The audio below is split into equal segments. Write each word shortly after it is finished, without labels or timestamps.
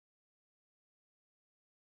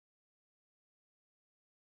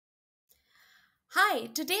Hi,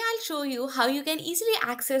 today I'll show you how you can easily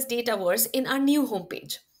access Dataverse in our new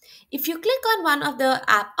homepage. If you click on one of the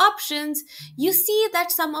app options, you see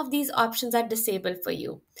that some of these options are disabled for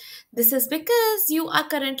you. This is because you are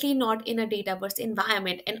currently not in a Dataverse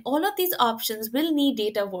environment, and all of these options will need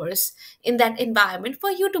Dataverse in that environment for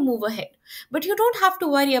you to move ahead. But you don't have to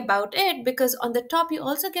worry about it because on the top you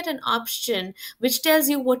also get an option which tells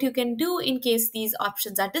you what you can do in case these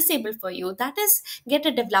options are disabled for you. That is, get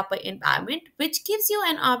a developer environment, which gives you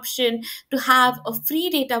an option to have a free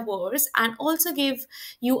Dataverse and also give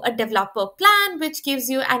you a developer plan, which gives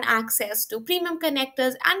you an access to premium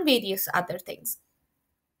connectors and various other things.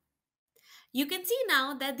 You can see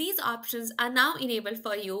now that these options are now enabled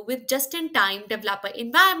for you with just-in-time developer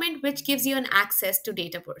environment, which gives you an access to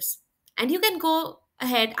Dataverse. And you can go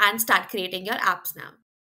ahead and start creating your apps now.